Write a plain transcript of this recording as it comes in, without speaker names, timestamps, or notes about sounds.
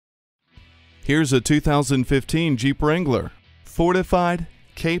Here's a 2015 Jeep Wrangler. Fortified,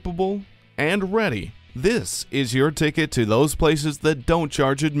 capable, and ready. This is your ticket to those places that don't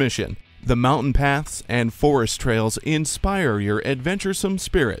charge admission. The mountain paths and forest trails inspire your adventuresome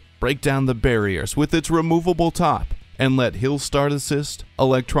spirit. Break down the barriers with its removable top and let Hill Start Assist,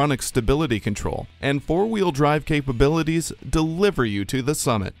 electronic stability control, and four-wheel drive capabilities deliver you to the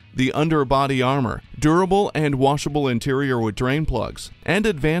summit. The underbody armor, durable and washable interior with drain plugs, and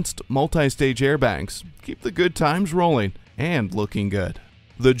advanced multi-stage airbags keep the good times rolling and looking good.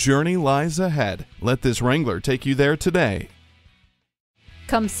 The journey lies ahead. Let this Wrangler take you there today.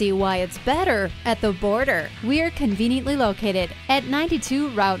 Come see why it's better at the border. We are conveniently located at 92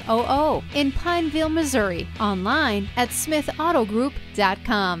 Route 00 in Pineville, Missouri. Online at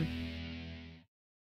smithautogroup.com.